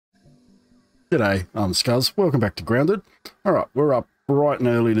G'day, I'm Scuzz. Welcome back to Grounded. Alright, we're up bright and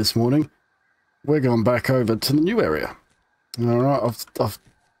early this morning. We're going back over to the new area. Alright, I've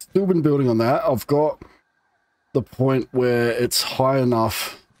still been building on that. I've got the point where it's high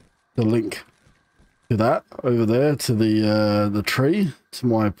enough to link to that over there, to the tree, to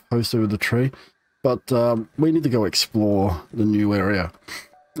my post over the tree. But we need to go explore the new area.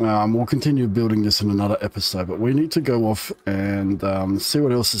 We'll continue building this in another episode, but we need to go off and see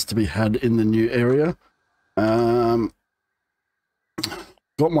what else is to be had in the new area. Got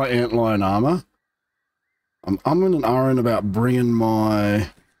my antlion armor. I'm in an iron about bringing my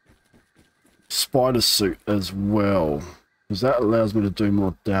spider suit as well, because that allows me to do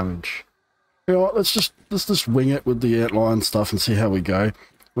more damage. You know what, let's just wing it with the antlion stuff and see how we go.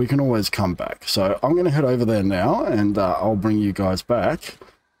 We can always come back. So I'm going to head over there now, and I'll bring you guys back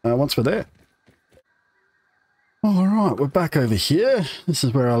once we're there. All right, we're back over here. This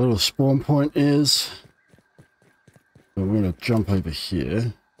is where our little spawn point is. So we're going to jump over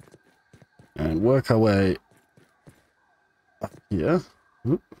here and work our way up here.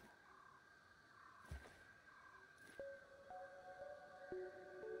 Oop.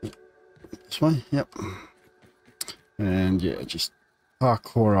 This way, yep. And yeah, just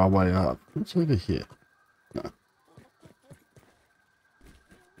parkour our way up. What's over here? No.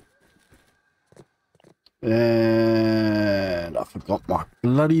 And I forgot my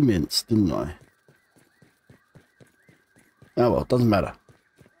bloody mints, didn't I? Oh well, doesn't matter.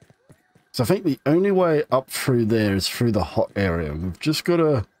 So I think the only way up through there is through the hot area. We've just got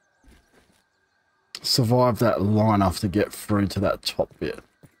to survive that line up to get through to that top bit.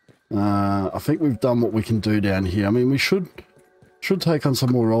 I think we've done what we can do down here. I mean, we should take on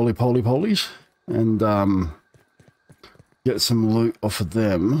some more roly-poly-polies and get some loot off of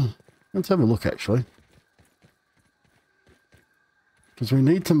them. Let's have a look, actually. Because we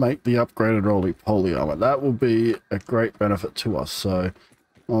need to make the upgraded roly-poly armor. That will be a great benefit to us. So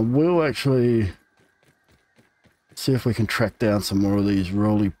I will actually see if we can track down some more of these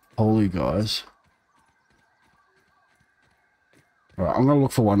roly-poly guys. Alright, I'm going to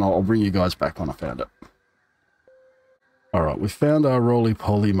look for one. I'll bring you guys back when I found it. Alright, we found our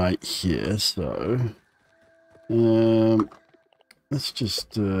roly-poly mate here. So let's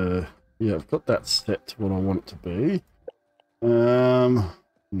just... yeah, I've got that set to what I want it to be. I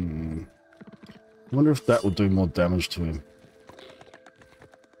wonder if that will do more damage to him.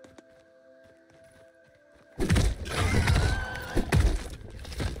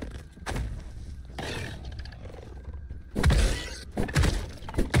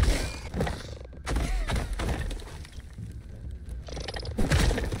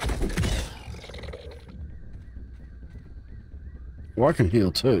 Well, I can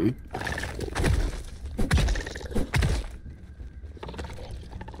heal too.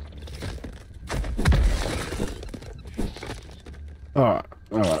 Alright,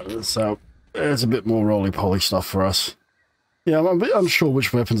 so there's a bit more roly-poly stuff for us. Yeah, I'm a bit unsure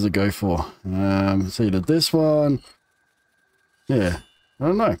which weapons to go for. It's either this one. Yeah, I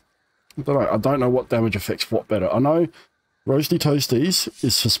don't know. I don't know what damage affects what better. I know Roasty Toasties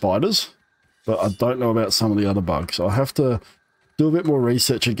is for spiders, but I don't know about some of the other bugs. I'll have to do a bit more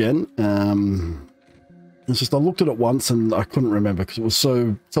research again. It's just I looked at it once and I couldn't remember because it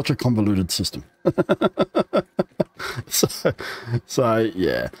was such a convoluted system. so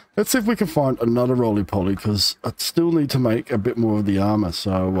yeah, let's see if we can find another roly-poly, because I still need to make a bit more of the armor.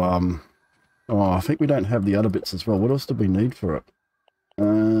 So oh, I think we don't have the other bits as well. What else did we need for it?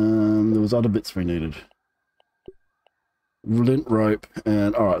 There was other bits we needed. Lint rope.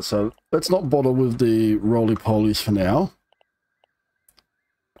 And all right, so let's not bother with the roly-polies for now.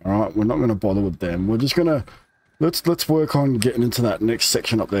 All right, we're not going to bother with them. We're just going to let's work on getting into that next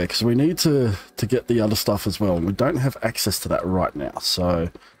section up there, because we need to get the other stuff as well. We don't have access to that right now, so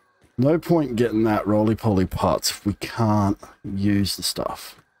no point getting that roly-poly parts if we can't use the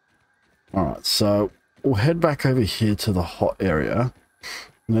stuff. All right, so we'll head back over here to the hot area.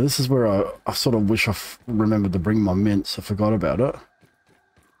 Now this is where I sort of wish I remembered to bring my mints. I forgot about it.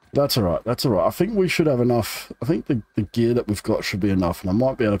 That's all right. That's all right. I think we should have enough. I think the gear that we've got should be enough, and I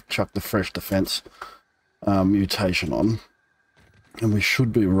might be able to chuck the fresh defense mutation on, and we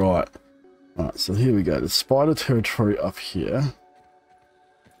should be right. All right, so here we go. The spider territory up here.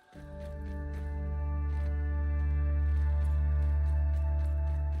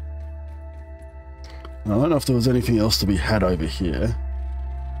 I don't know if there was anything else to be had over here.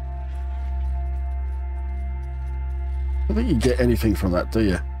 I don't think you get anything from that, do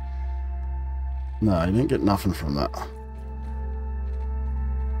you? No, you didn't get nothing from that.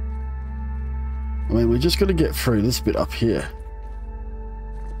 I mean, we just got to get through this bit up here.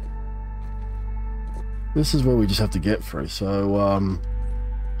 This is where we just have to get through. So,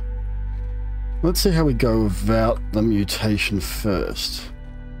 let's see how we go without the mutation first.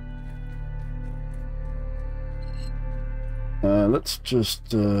 Let's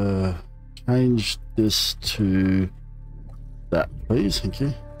just change this to that, please. Thank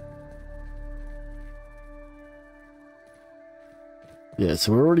you. Yeah,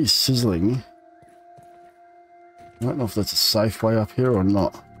 so we're already sizzling. I don't know if that's a safe way up here or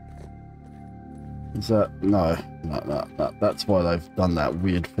not. Is that... No. That's why they've done that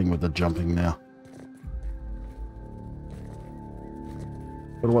weird thing with the jumping now.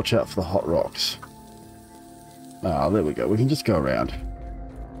 Gotta watch out for the hot rocks. Ah, there we go. We can just go around.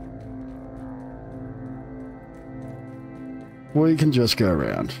 We can just go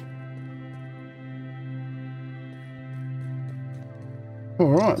around.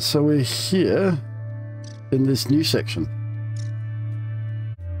 Alright, so we're here in this new section.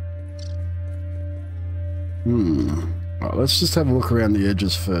 Right, let's just have a look around the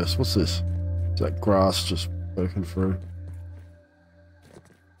edges first. What's this? Is that grass just poking through?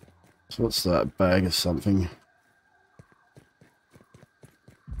 So what's that? Bag of something.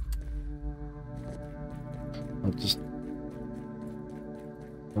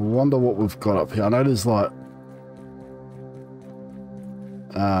 I wonder what we've got up here. I know there's like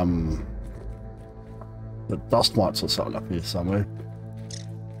the dust mites or something up here somewhere.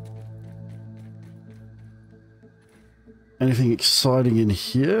 Anything exciting in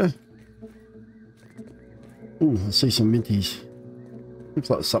here? Ooh, I see some minties. Looks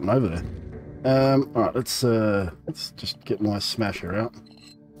like there's something over there. Alright, let's just get my smasher out.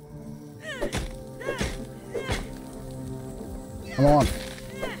 Come on.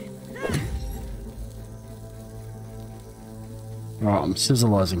 Alright, I'm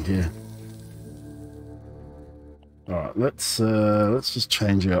sizzleizing here. Alright, let's just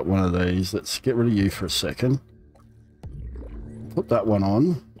change out one of these. Let's get rid of you for a second. Put that one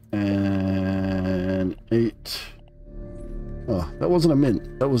on and eat. Oh, that wasn't a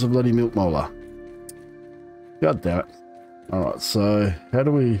mint. That was a bloody milk molar. God damn it. Alright, so how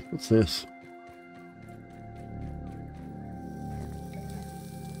do we... What's this?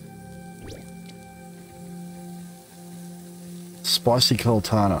 Spicy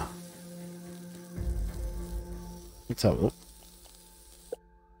Coltana. Let's have a look.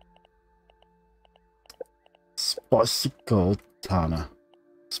 Spicy Coltana.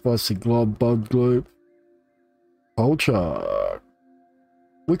 Spicy Glob, Bug Gloop. Culture.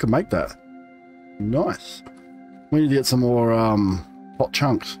 We can make that. Nice. We need to get some more hot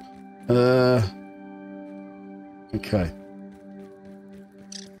chunks. Okay.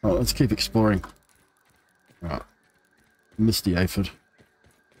 Alright, let's keep exploring. Alright. Misty Aphid.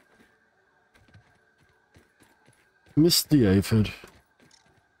 Misty Aphid.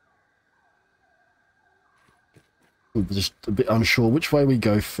 We're just a bit unsure which way we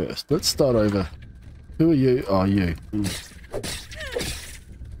go first. Let's start over. Who are you? Oh, you.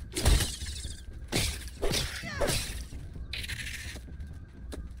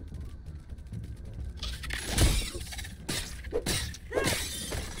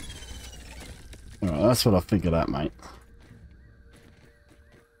 Alright, that's what I think of that, mate.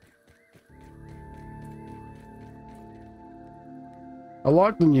 I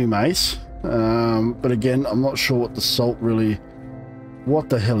like the new mace, but again, I'm not sure what the salt really... What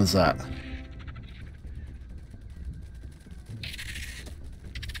the hell is that?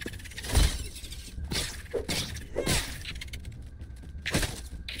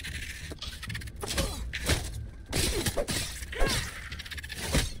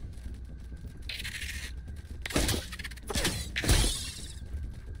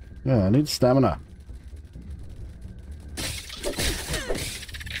 Yeah, I need stamina.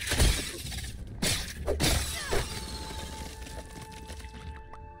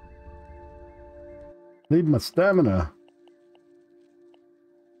 Need my stamina.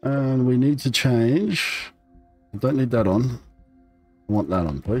 And we need to change. I don't need that on. I want that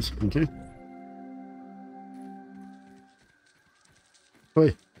on, please. Thank you.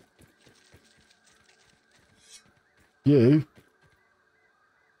 Wait. You.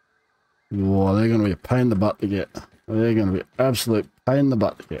 Oh, they're going to be a pain in the butt to get. They're going to be an absolute pain in the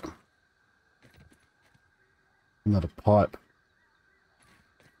butt to get. Another pipe.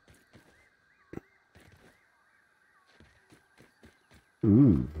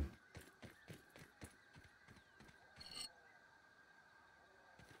 Ooh.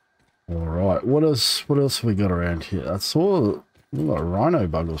 All right. What else have we got around here? I saw a rhino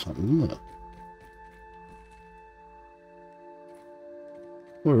bug or something, isn't it?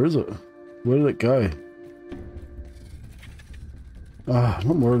 Where is it? Where did it go? Ah,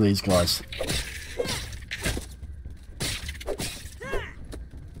 not more of these guys.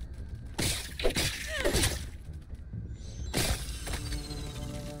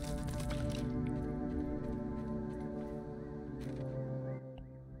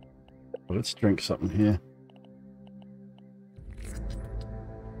 Well, let's drink something here.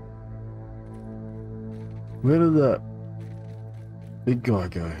 Where did that big guy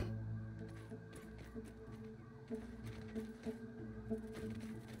go?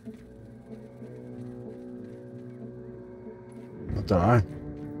 I don't know.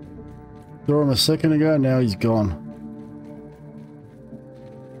 Saw him a second ago, now he's gone.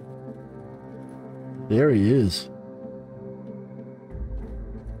 There he is.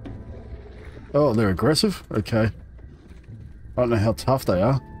 Oh, they're aggressive? Okay. I don't know how tough they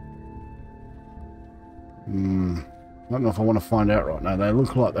are. I don't know if I want to find out right now. They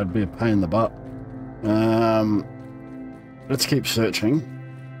look like they'd be a pain in the butt. Let's keep searching.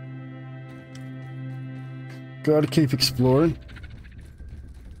 Gotta keep exploring.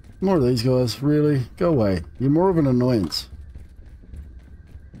 More of these guys, really? Go away. You're more of an annoyance.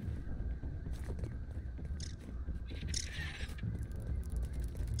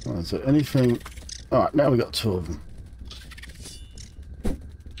 Oh, is there anything? Alright, now we got two of them.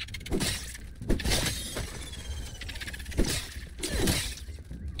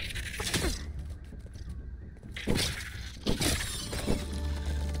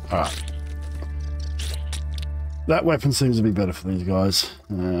 Alright. That weapon seems to be better for these guys.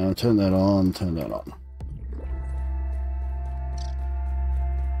 Turn that on, turn that on.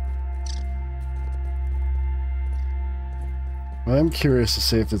 I am curious to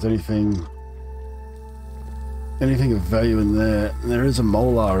see if there's anything of value in there. There is a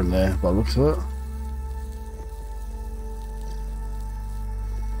molar in there by the looks of it.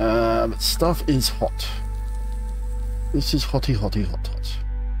 But stuff is hot. This is hotty, hotty, hot, hot.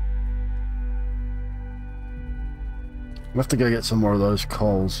 We'll have to go get some more of those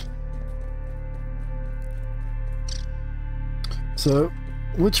coals. So,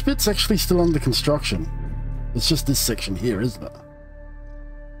 which bit's actually still under construction? It's just this section here, isn't it?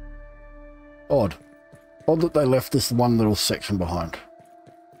 Odd. Odd that they left this one little section behind.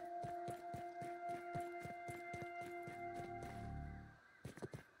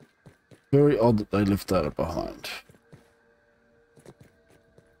 Very odd that they left that behind.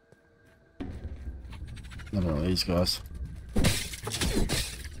 I don't know, these guys.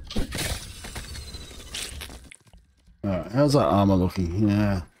 Alright, how's that armor looking?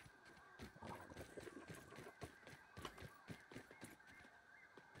 Yeah.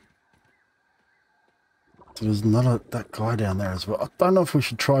 So there's none of that guy down there as well. I don't know if we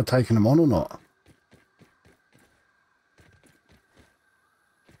should try taking him on or not.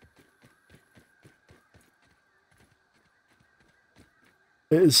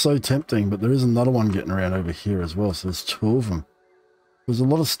 It is so tempting, but there is another one getting around over here as well, so there's two of them. There's a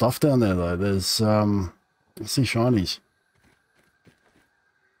lot of stuff down there though. There's, I see shinies.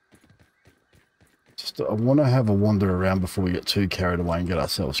 Just, I want to have a wander around before we get too carried away and get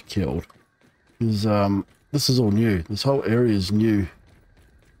ourselves killed. Because, this is all new. This whole area is new.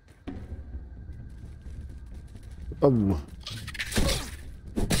 Oh.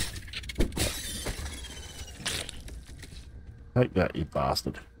 Take that, you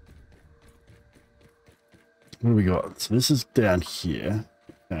bastard. What do we got? So this is down here.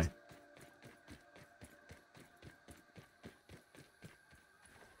 Okay.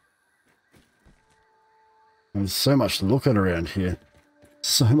 There's so much to look at around here.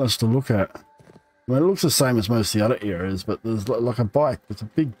 So much to look at. I mean, it looks the same as most of the other areas, but there's like a bike. There's a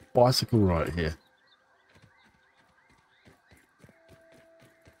big bicycle right here.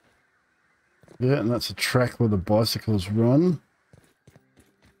 Yeah, and that's a track where the bicycles run.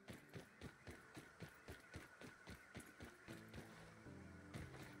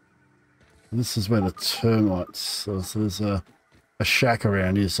 This is where the termites. So there's a shack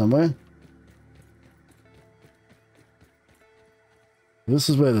around here somewhere. This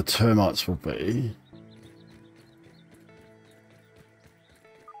is where the termites will be.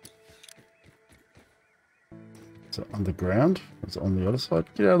 Is it underground? Is it on the other side?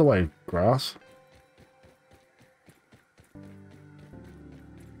 Get out of the way, grass.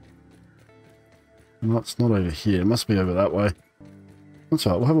 No, it's not over here. It must be over that way. That's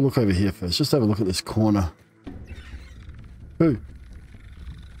right. We'll have a look over here first. Just have a look at this corner. Who?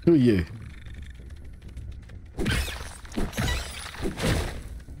 Who are you?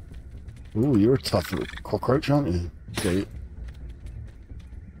 Ooh, you're a tough little cockroach, aren't you? Okay.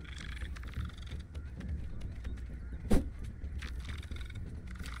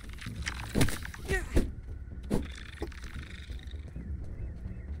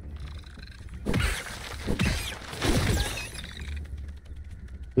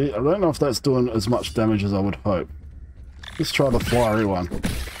 I don't know if that's doing as much damage as I would hope. Let's try the fiery one.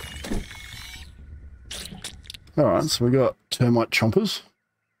 Alright, so we got termite chompers.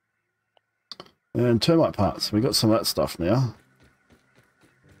 And termite parts. We got some of that stuff now.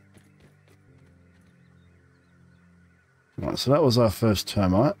 Right, so that was our first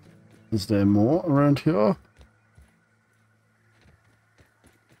termite. Is there more around here?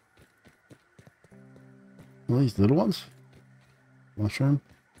 Are these little ones? Mushroom.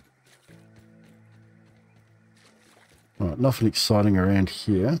 Right, nothing exciting around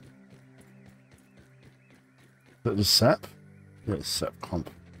here. Is that just sap? Yeah, it's sap clump.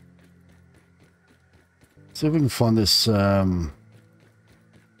 See if we can find this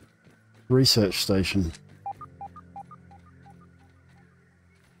research station.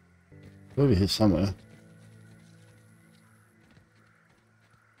 Over here somewhere.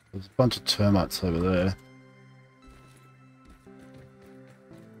 There's a bunch of termites over there.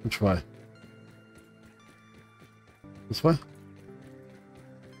 Which way? This way?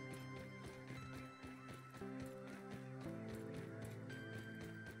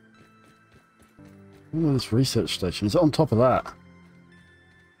 Oh, this research station. Is it on top of that?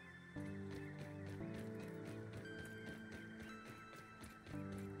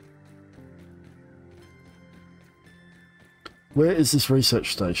 Where is this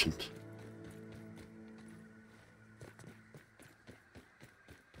research station?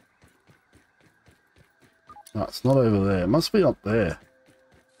 No, it's not over there. It must be up there.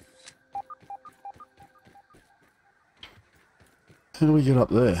 How do we get up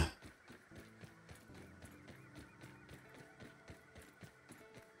there?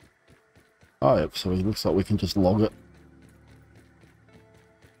 Oh, yep, so it looks like we can just log it.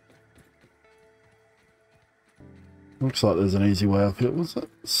 Looks like there's an easy way up here. What's that?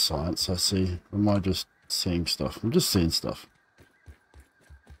 Science, I see. Or am I just seeing stuff? I'm just seeing stuff.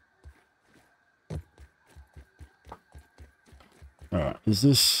 Alright, is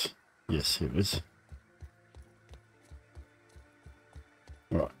this... Yes, here it is.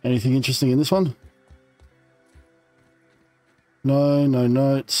 Alright, anything interesting in this one? No, no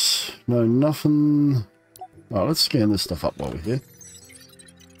notes. No, nothing. Alright, let's scan this stuff up while we're here.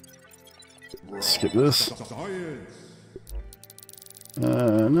 Skip this.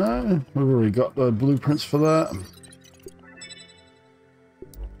 No, we've already got the blueprints for that.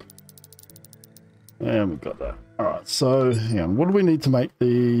 And we've got that. Alright, so hang on. What do we need to make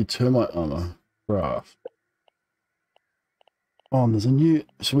the termite armor craft? Oh, and there's a new...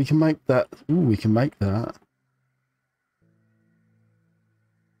 So we can make that... Ooh, we can make that.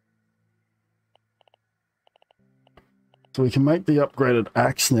 So we can make the upgraded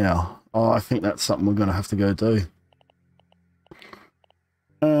axe now. Oh, I think that's something we're going to have to go do.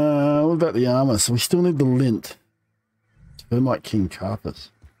 What about the armor? So we still need the lint. Termite King Carpus.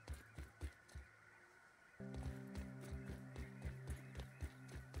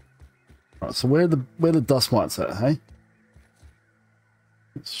 Right, so where the dust mites at, hey?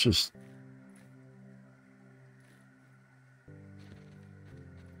 It's just...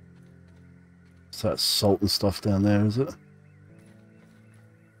 So that's salt and stuff down there, is it?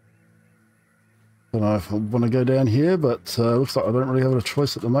 Don't know if I want to go down here, but looks like I don't really have a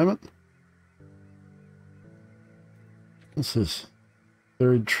choice at the moment. What's this?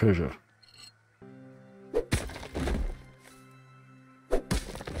 Buried treasure.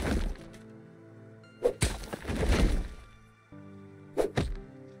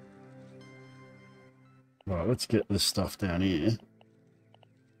 Right, let's get this stuff down here.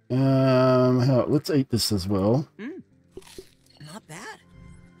 Let's eat this as well. Not bad.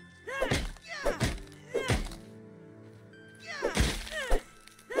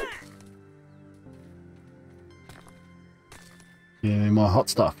 Yeah, my hot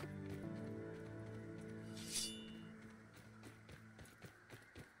stuff.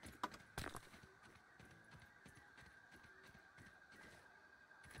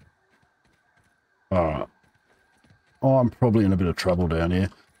 Alright. Oh, I'm probably in a bit of trouble down here.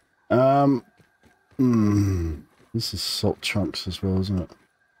 This is salt chunks as well, isn't it?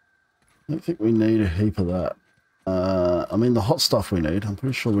 I don't think we need a heap of that. I mean, the hot stuff we need. I'm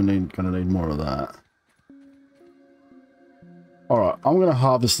pretty sure we're going to need more of that. Alright, I'm going to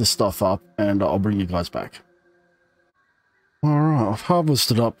harvest this stuff up and I'll bring you guys back. Alright, I've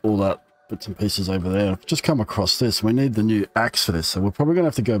harvested up all that bits and pieces over there. I've just come across this. We need the new axe for this, so we're probably going to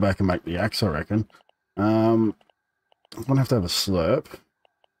have to go back and make the axe, I reckon. I'm going to have a slurp.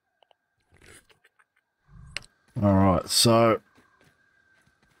 Alright, so...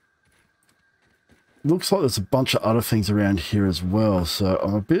 Looks like there's a bunch of other things around here as well, so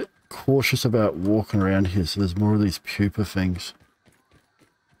I'm a bit cautious about walking around here, so there's more of these pupa things.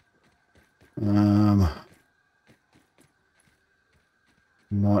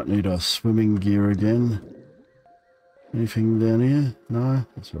 Might need our swimming gear again. Anything down here? No?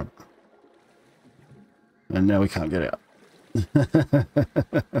 That's all right. And now we can't get out.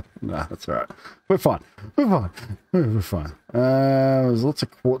 Nah, that's all right. We're fine. We're fine. We're fine. There's lots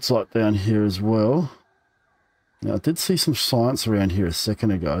of quartzite down here as well. Now, I did see some science around here a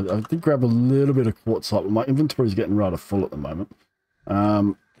second ago. I did grab a little bit of quartzite, but my inventory is getting rather full at the moment.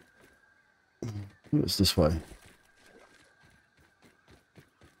 It's this way.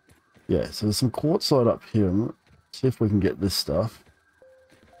 Yeah, so there's some quartzite up here. Let's see if we can get this stuff.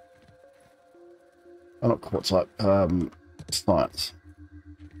 Oh, not quartzite, science.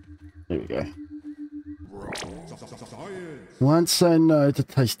 There we go. Won't say no to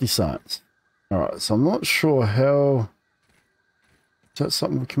tasty science. Alright, so I'm not sure how... Is that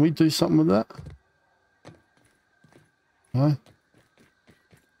something... Can we do something with that? No?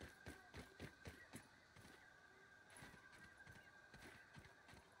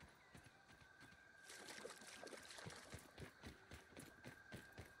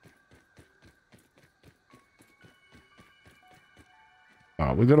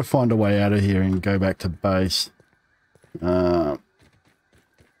 Alright, we've got to find a way out of here and go back to base.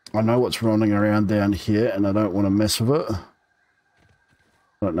 I know what's running around down here and I don't want to mess with it. I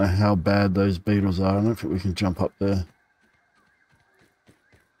don't know how bad those beetles are. I don't think we can jump up there.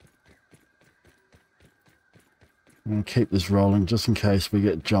 I'm going to keep this rolling just in case we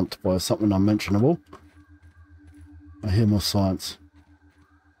get jumped by something unmentionable. I hear more science.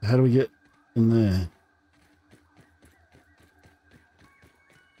 How do we get in there?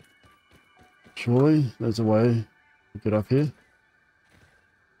 Surely there's a way to get up here.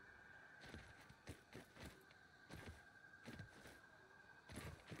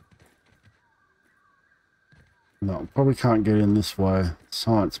 No, probably can't get in this way.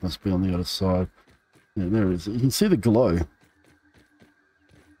 Science must be on the other side. Yeah, there it is. You can see the glow.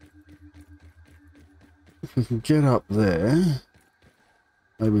 If we can get up there,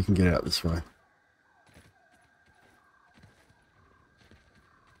 maybe we can get out this way.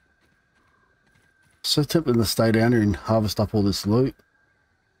 So tempted to stay down here and harvest up all this loot.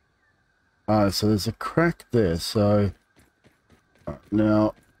 So there's a crack there. So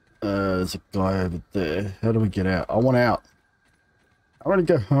now there's a guy over there. How do we get out? I want out. I want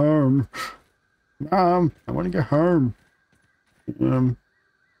to go home. Mom, I want to go home.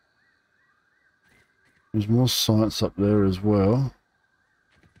 There's more science up there as well.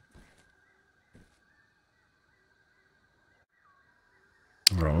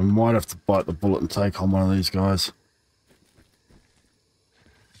 Alright, we might have to bite the bullet and take on one of these guys.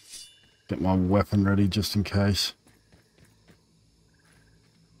 Get my weapon ready just in case.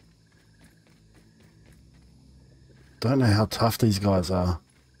 Don't know how tough these guys are.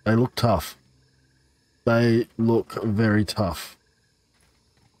 They look tough. They look very tough.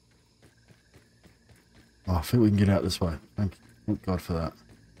 Oh, I think we can get out this way. Thank God for that.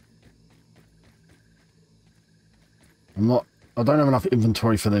 I don't have enough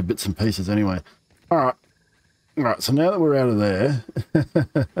inventory for their bits and pieces anyway. Alright. Alright, so now that we're out of there...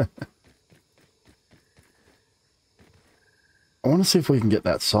 I want to see if we can get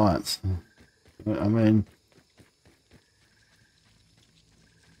that science. I mean...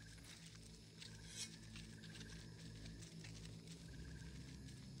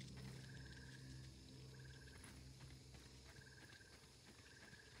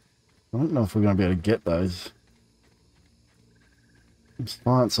 I don't know if we're going to be able to get those. There's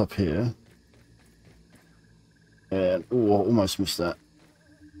science up here. And, oh, I almost missed that.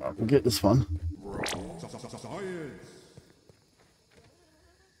 Right, we'll get this one.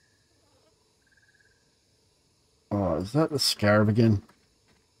 Oh, is that the scarab again?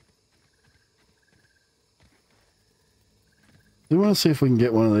 Do we want to see if we can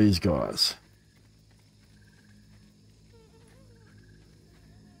get one of these guys?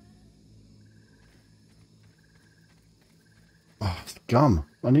 Oh, it's gum.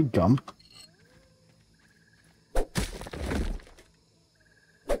 I need gum.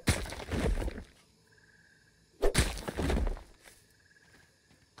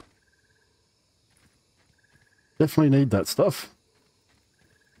 Definitely need that stuff.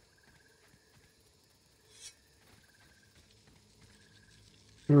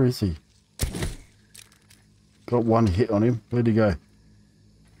 Where is he? Got one hit on him. Where'd he go?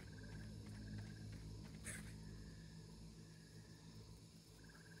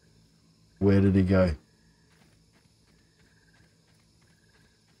 Where did he go?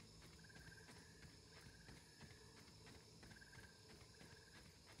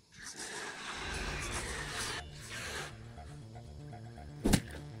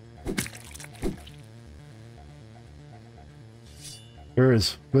 Where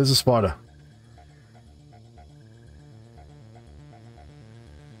is? Where's the spider?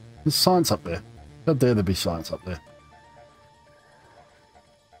 There's science up there. How dare there be science up there?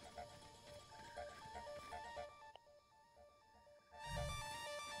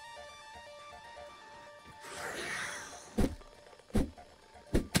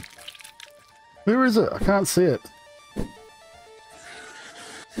 Where is it? I can't see it. It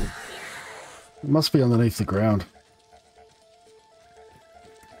must be underneath the ground.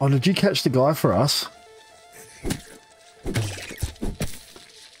 Oh, did you catch the guy for us?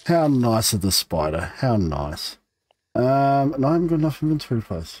 How nice of the spider. How nice. No, I haven't got enough inventory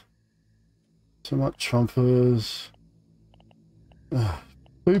place. So much chompers.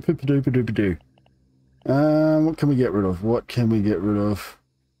 Boop-a-doop-a-doop-a-doo. What can we get rid of? What can we get rid of?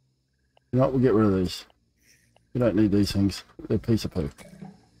 You know what? We'll get rid of these. We don't need these things. They're a piece of poo.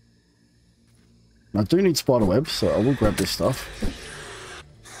 I do need spider web, so I will grab this stuff.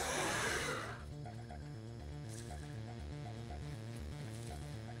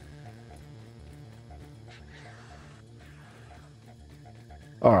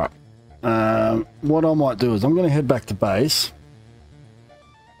 Alright. What I might do is I'm going to head back to base.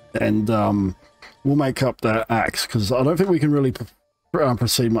 And we'll make up the axe, because I don't think we can really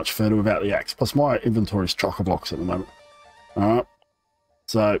proceed much further without the axe. Plus my inventory is chock-a-blocks at the moment. Alright.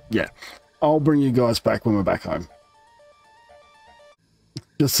 So, yeah. I'll bring you guys back when we're back home.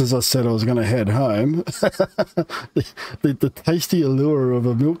 Just as I said I was going to head home, the tasty allure of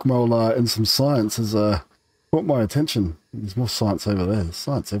a milk molar and some science has caught my attention. There's more science over there. There's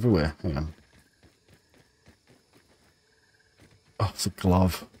science everywhere. Hang on. Oh, it's a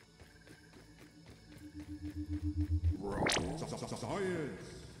glove.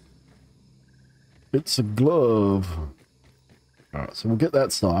 It's a glove. Alright, so we'll get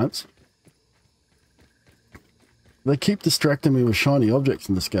that science. They keep distracting me with shiny objects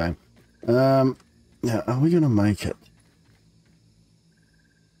in this game. Yeah, are we going to make it?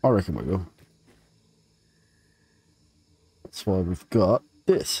 I reckon we will. That's why we've got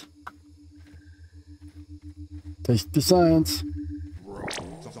this. Taste the science.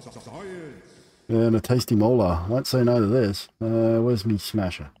 And a tasty molar. Won't say no to this. Where's me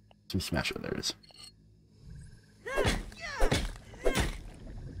smasher? Me smasher, there it is.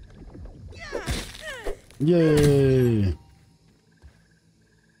 Yay!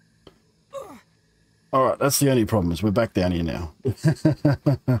 Alright, that's the only problem, is we're back down here now.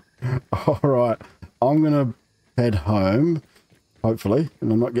 Alright, I'm gonna head home, hopefully,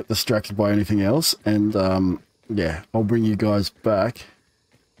 and I'll not get distracted by anything else, and yeah, I'll bring you guys back.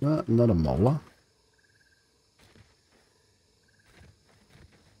 Not a molar.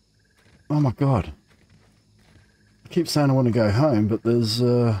 Oh my god. I keep saying I want to go home, but there's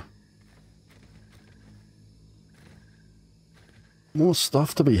more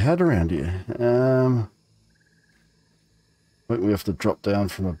stuff to be had around here. I think we have to drop down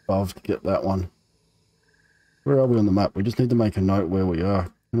from above to get that one. Where are we on the map? We just need to make a note where we are.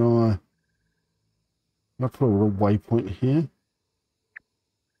 Can I put a little waypoint here?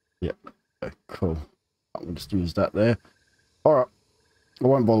 Yep. Okay, cool. I'll just use that there. Alright. I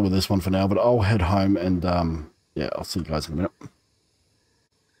won't bother with this one for now, but I'll head home and yeah, I'll see you guys in a minute.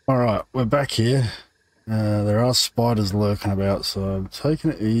 Alright, we're back here. There are spiders lurking about, so I'm taking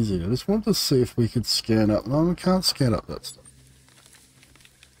it easy. I just wanted to see if we could scan up. No, we can't scan up that stuff.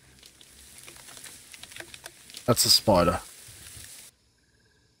 That's a spider.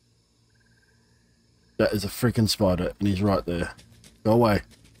 That is a freaking spider, and he's right there. Go away.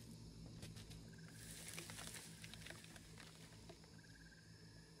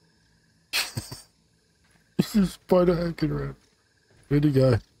 This is spider hacking around. Where'd he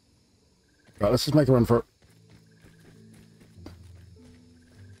go? Right, let's just make a run for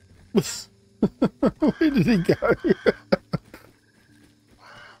it. Where did he go?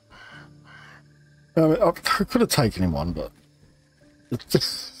 I mean, I could have taken him on, but it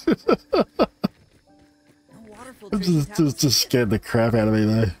just scared the crap out of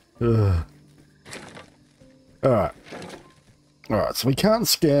me though. Alright, so we can't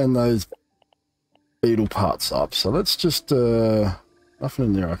scan those beetle parts up, so let's just nothing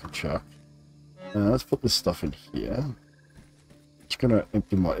in there I can chuck. Let's put this stuff in here. Just gonna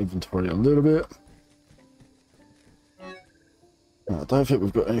empty my inventory a little bit. I don't think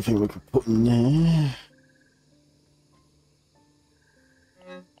we've got anything we can put in there.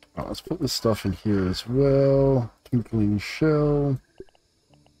 Right, let's put this stuff in here as well. Twinkling shell.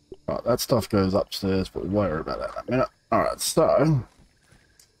 Right, that stuff goes upstairs, but we'll worry about that in a minute. Alright, so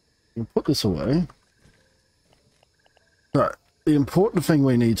we'll put this away. Right, the important thing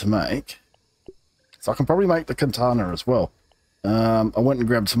we need to make, so I can probably make the katana as well. I went and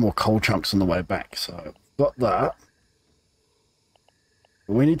grabbed some more coal chunks on the way back, so got that.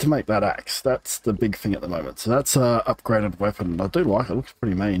 We need to make that axe. That's the big thing at the moment. So that's a upgraded weapon. I do like it. It looks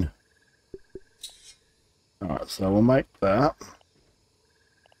pretty mean. Alright, so we'll make that.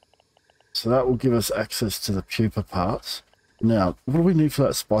 So that will give us access to the pupa parts. Now, what do we need for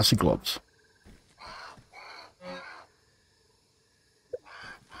that spicy globs?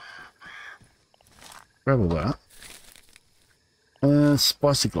 Grab all that.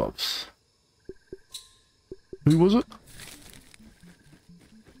 Spicy globs. Who was it?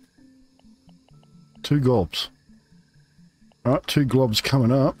 2 globs. Alright, 2 globs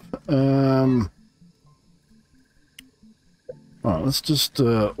coming up. Alright, let's just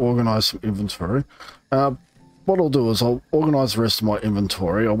organise some inventory. What I'll do is I'll organise the rest of my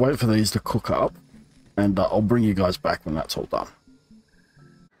inventory. I'll wait for these to cook up, and I'll bring you guys back when that's all done.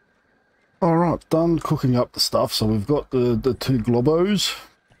 Alright, done cooking up the stuff. So we've got the 2 globos.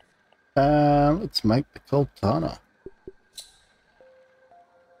 Let's make the Coltana.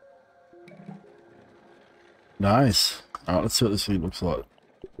 Nice. Alright, let's see what this thing looks like.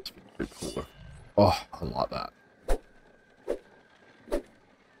 It's pretty cool. Oh, I like that.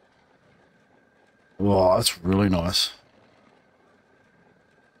 Wow, that's really nice.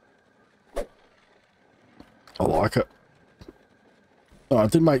 I like it. Oh, I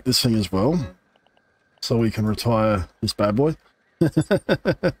did make this thing as well, so we can retire this bad boy.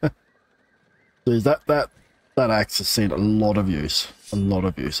 that axe has seen a lot of use. A lot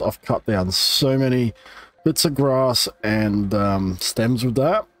of use. I've cut down so many bits of grass and stems with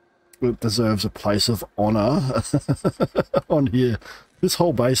that. It deserves a place of honor on here. This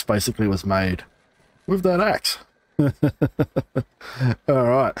whole base basically was made with that axe.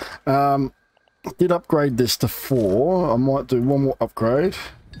 Alright. Did upgrade this to 4. I might do one more upgrade.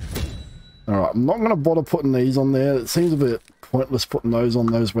 Alright, I'm not going to bother putting these on there. It seems a bit pointless putting those on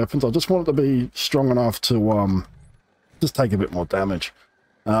those weapons. I just want it to be strong enough to just take a bit more damage.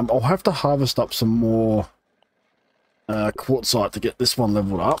 I'll have to harvest up some more quartzite to get this one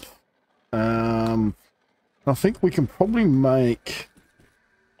leveled up. I think we can probably make...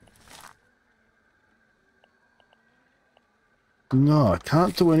 No, I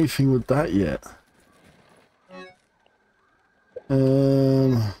can't do anything with that yet.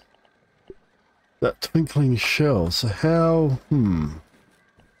 That twinkling shell. So how...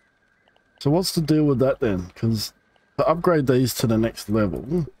 So what's the deal with that then? Because to upgrade these to the next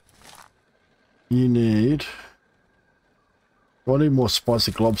level, you need... Well, I need more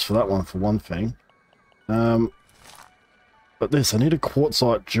spicy globs for that one, for one thing. But this, I need a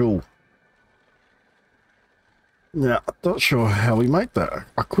quartzite jewel. Now, I'm not sure how we make that.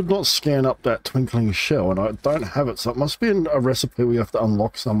 I could not scan up that twinkling shell, and I don't have it, so it must be in a recipe we have to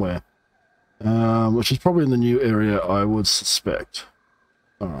unlock somewhere. Which is probably in the new area, I would suspect.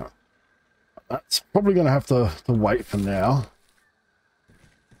 Alright. That's probably going to have to wait for now.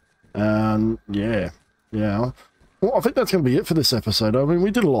 And, yeah. Well, I think that's going to be it for this episode. I mean,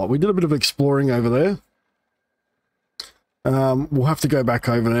 we did a lot. We did a bit of exploring over there. We'll have to go back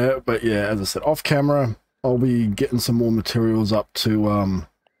over there, but yeah, as I said, off camera... I'll be getting some more materials up to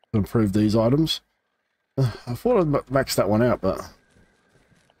improve these items. I thought I'd max that one out, but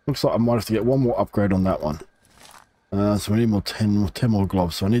looks like I might have to get one more upgrade on that one. So we need more 10 more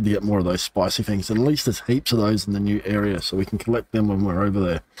globs, so I need to get more of those spicy things, and at least there's heaps of those in the new area, so we can collect them when we're over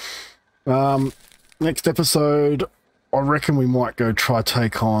there. Next episode, I reckon we might go try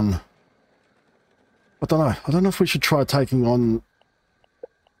take on... I don't know if we should try taking on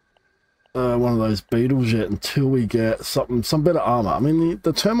one of those beetles yet until we get some better armor. I mean,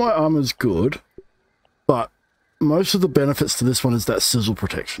 the termite armor is good, but most of the benefits to this one is that sizzle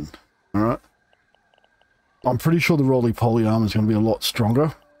protection. All right, I'm pretty sure the roly-poly armor is going to be a lot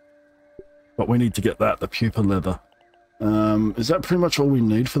stronger, but we need to get the pupa leather. Is that pretty much all we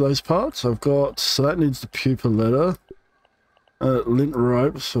need for those parts? So that needs the pupa leather, lint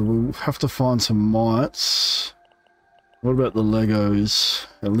rope, so we'll have to find some mites. What about the Legos?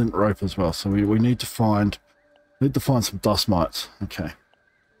 A lint rope as well. So we need to find some dust mites. Okay.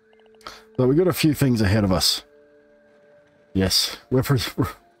 So we got a few things ahead of us. Yes, we're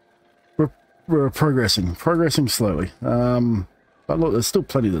progressing slowly. But look, there's still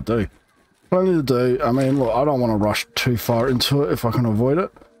plenty to do. I mean, look, I don't want to rush too far into it if I can avoid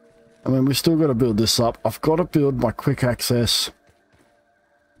it. I mean, we still got to build this up. I've got to build my quick access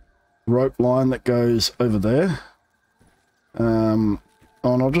rope line that goes over there. And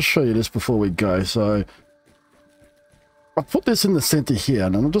I'll just show you this before we go. So I put this in the center here,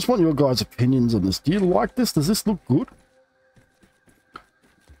 and I just want your guys' opinions on this. Do you like this? Does this look good?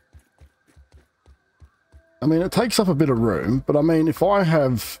 I mean, it takes up a bit of room, but I mean, if I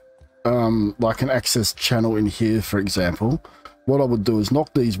have like an access channel in here, for example, what I would do is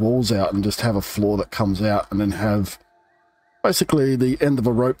knock these walls out and just have a floor that comes out, and then have basically the end of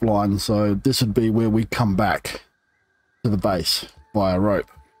a rope line. So this would be where we come back to the base via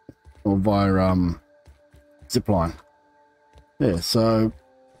rope or via zip line. Yeah, so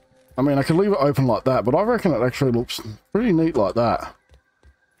I mean, I could leave it open like that, but I reckon it actually looks pretty neat like that.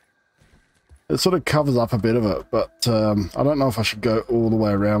 It sort of covers up a bit of it, but I don't know if I should go all the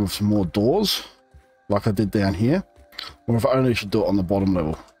way around with some more doors like I did down here, or if I only should do it on the bottom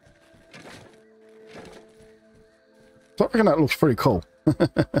level. So I reckon that looks pretty cool.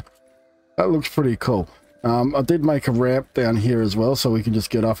 That looks pretty cool. I did make a ramp down here as well, so we can just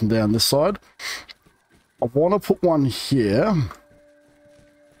get up and down this side. I want to put one here,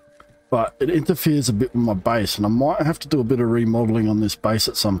 but it interferes a bit with my base, and I might have to do a bit of remodeling on this base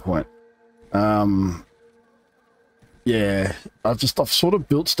at some point. Yeah, I've sort of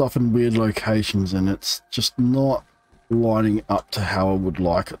built stuff in weird locations, and it's just not lining up to how I would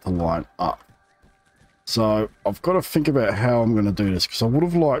like it to line up. So I've got to think about how I'm going to do this, because I would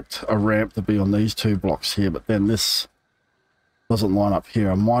have liked a ramp to be on these two blocks here, but then this doesn't line up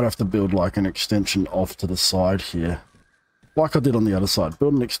here. I might have to build like an extension off to the side here, like I did on the other side.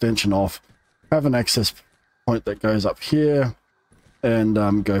 Build an extension off, have an access point that goes up here,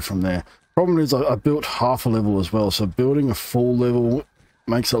 and go from there. Problem is I built half a level as well, so building a full level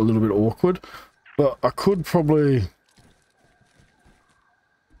makes it a little bit awkward. But I could probably...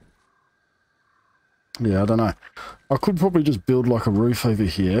 yeah, I don't know. I could probably just build like a roof over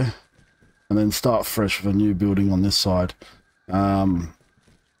here and then start fresh with a new building on this side. And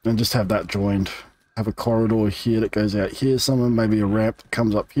just have that joined. Have a corridor here that goes out here somewhere, maybe a ramp that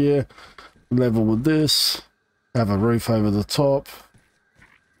comes up here, level with this, have a roof over the top.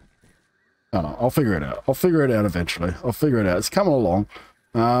 I don't know, I'll figure it out. I'll figure it out eventually. I'll figure it out. It's coming along.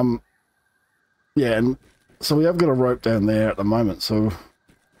 Yeah, and so we have got a rope down there at the moment, so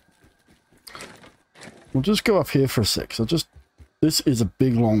we'll just go up here for a sec. So this is a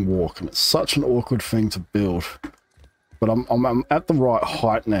big long walk, and it's such an awkward thing to build. But I'm at the right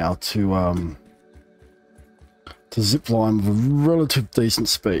height now to zip line with a relative decent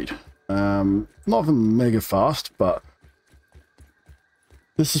speed. Not even mega fast, but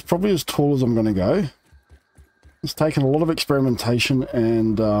this is probably as tall as I'm going to go. It's taken a lot of experimentation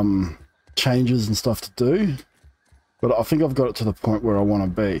and changes and stuff to do, but I think I've got it to the point where I want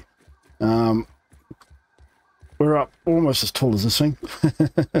to be. We're up almost as tall as this thing.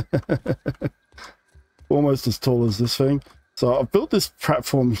 Almost as tall as this thing. So I've built this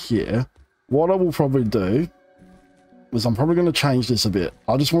platform here. What I will probably do is I'm probably going to change this a bit.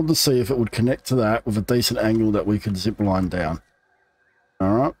 I just wanted to see if it would connect to that with a decent angle that we could zip line down.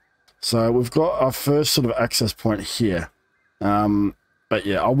 Alright, so we've got our first sort of access point here. But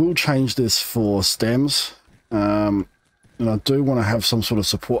yeah, I will change this for stems. And I do want to have some sort of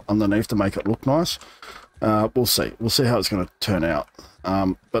support underneath to make it look nice. We'll see. We'll see how it's going to turn out.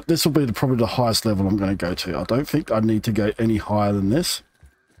 But this will be probably the highest level I'm going to go to. I don't think I need to go any higher than this.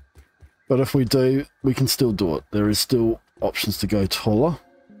 But if we do, we can still do it. There is still options to go taller.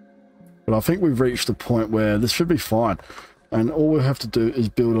 But I think we've reached a point where this should be fine. And all we have to do is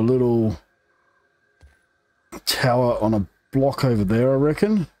build a little tower on a block over there, I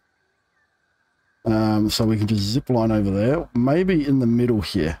reckon. So we can just zip line over there. Maybe in the middle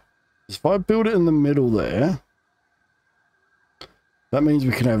here. If I build it in the middle there, that means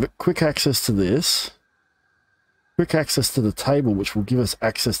we can have quick access to this. Quick access to the table, which will give us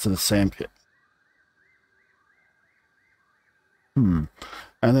access to the sandpit. And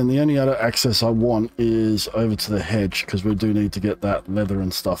then the only other access I want is over to the hedge, because we do need to get that leather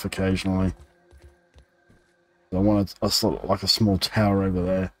and stuff occasionally. I want like a small tower over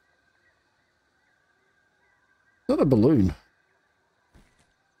there. Is that a balloon?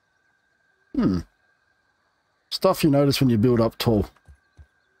 Stuff you notice when you build up tall.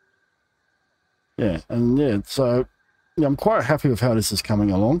 Yeah, and yeah, so yeah, I'm quite happy with how this is coming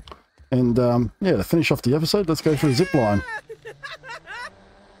along. And yeah, to finish off the episode, let's go for a zip line.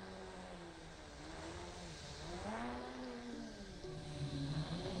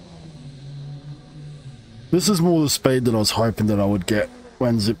 This is more the speed that I was hoping that I would get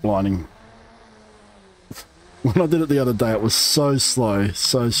when ziplining. When I did it the other day, it was so slow,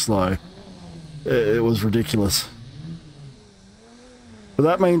 so slow. It was ridiculous. But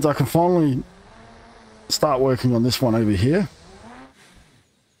that means I can finally start working on this one over here.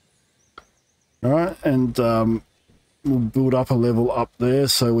 Alright, and we'll build up a level up there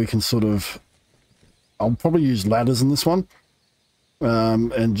so we can sort of... I'll probably use ladders in this one.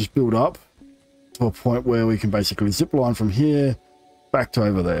 And just build up to a point where we can basically zip line from here back to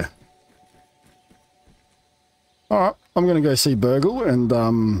over there. Alright. I'm going to go see Burgle,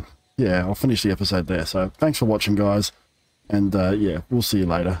 and yeah, I'll finish the episode there. So thanks for watching, guys, and yeah, we'll see you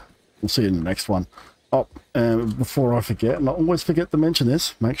later. We'll see you in the next one. Oh, and before I forget, and I always forget to mention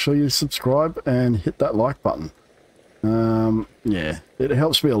this, make sure you subscribe and hit that like button. Yeah, it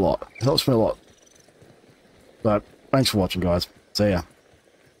helps me a lot. It helps me a lot. But thanks for watching, guys. See ya.